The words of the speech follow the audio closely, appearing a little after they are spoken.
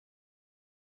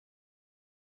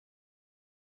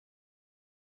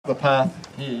The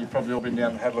path here, you've probably all been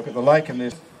down and had a look at the lake,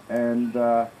 and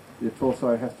your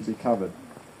torso has to be covered.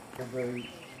 Every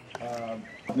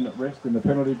minute rest in the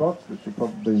penalty box, which you'll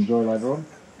probably enjoy later on.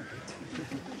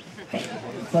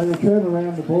 So you turn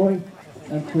around the buoy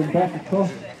and swim back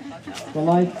across the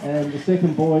lake, and the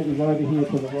second buoy is over here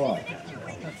to the right.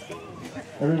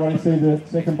 Everybody see the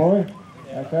second buoy?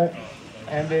 Okay.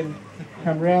 And then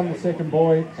come round the second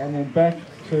buoy and then back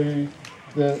to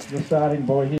the starting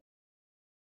buoy here.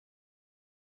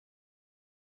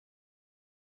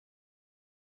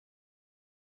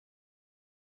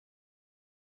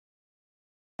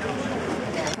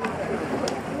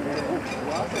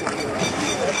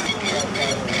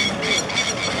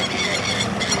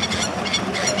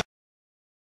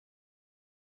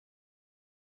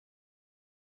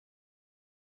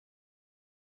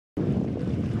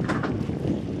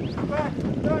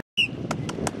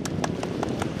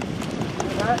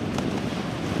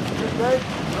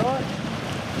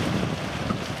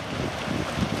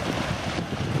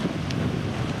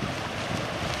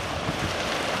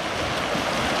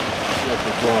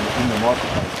 In the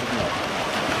microphone, isn't it?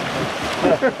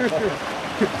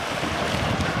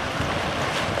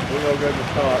 We'll all go to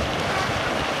start.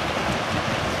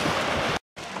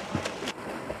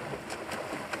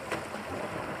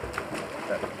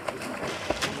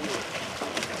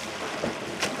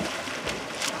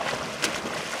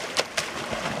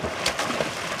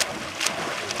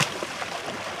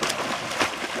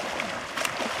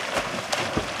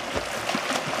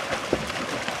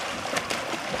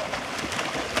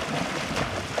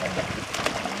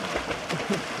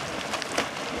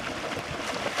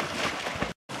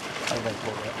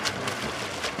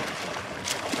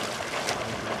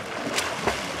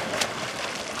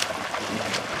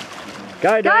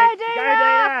 Go, Dana! Go,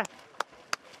 Dana!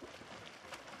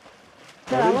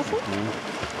 Go, Alison?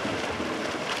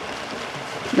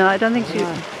 No, I don't think she... No.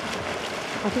 I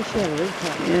think she had a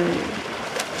recap.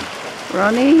 Yeah.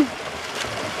 Ronnie?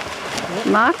 Yep.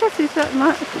 Marcus, is that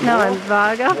Marcus? No, and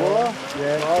Varga. Laura?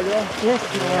 Yeah, Varga. Yes,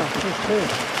 Laura. Yes, too.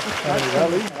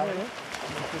 Rally.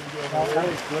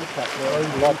 Rally's blue cap.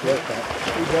 Rally's light blue cap.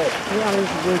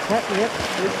 Rally's blue cap, yep.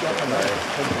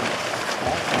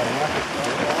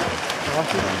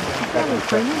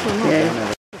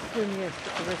 Yeah. Swim, yes,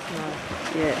 but the rest no.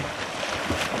 Yeah.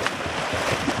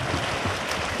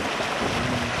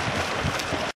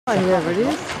 Oh, whoever it is.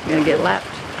 You're going to get lapped.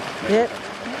 Yep.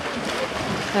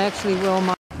 They actually well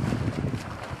made.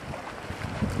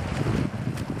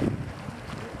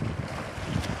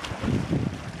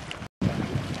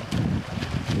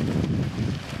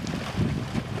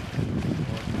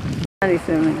 Only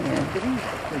swimming, yeah.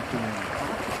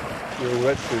 Yeah,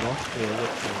 wetsuit, huh? Yeah,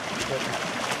 wetsuit.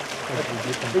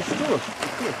 It's still a